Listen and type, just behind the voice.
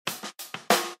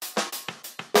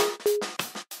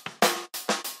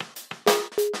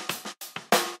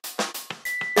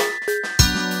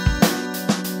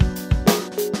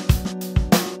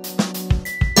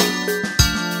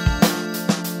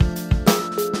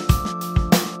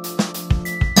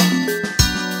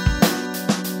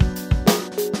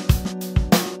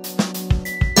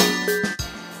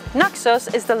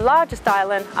Naxos is the largest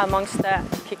island amongst the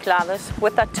Cyclades,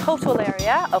 with a total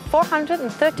area of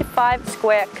 435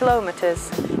 square kilometers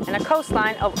and a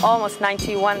coastline of almost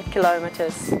 91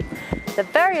 kilometers. The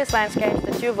various landscapes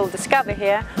that you will discover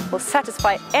here will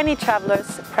satisfy any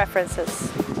traveler's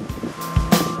preferences.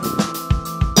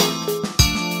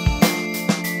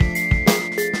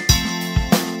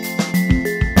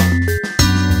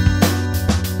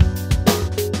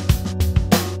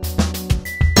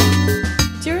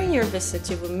 During your visit,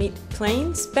 you will meet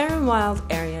plains, barren wild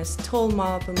areas, tall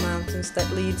marble mountains that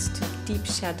leads to deep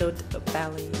shadowed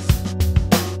valleys.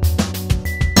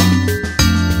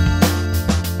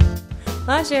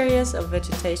 Large areas of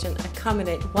vegetation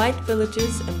accommodate white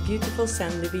villages and beautiful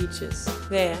sandy beaches.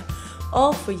 There,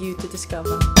 all for you to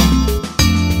discover.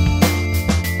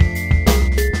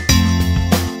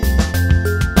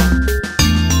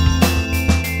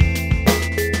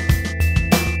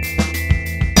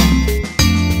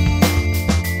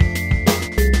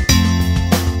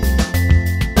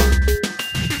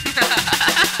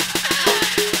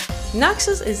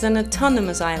 Naxos is an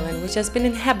autonomous island which has been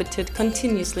inhabited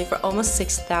continuously for almost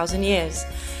 6,000 years.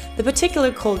 The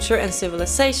particular culture and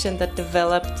civilization that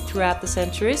developed throughout the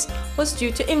centuries was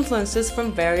due to influences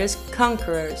from various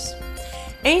conquerors.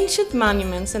 Ancient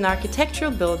monuments and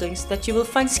architectural buildings that you will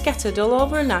find scattered all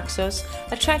over Naxos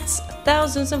attracts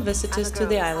thousands of visitors to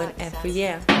the island every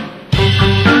year.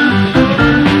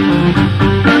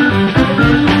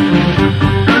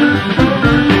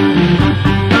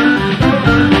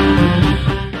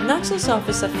 Naxos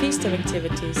offers a feast of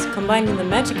activities, combining the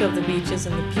magic of the beaches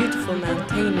and the beautiful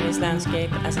mountainous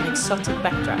landscape as an exotic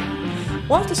backdrop.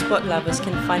 Water sport lovers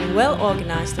can find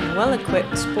well-organized and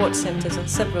well-equipped sports centers on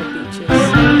several beaches.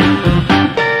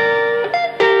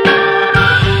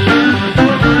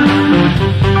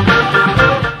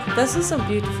 Dozens of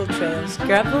beautiful trails,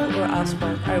 gravel or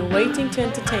asphalt, are waiting to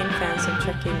entertain fans of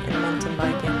trekking and mountain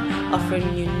biking,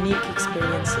 offering unique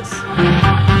experiences.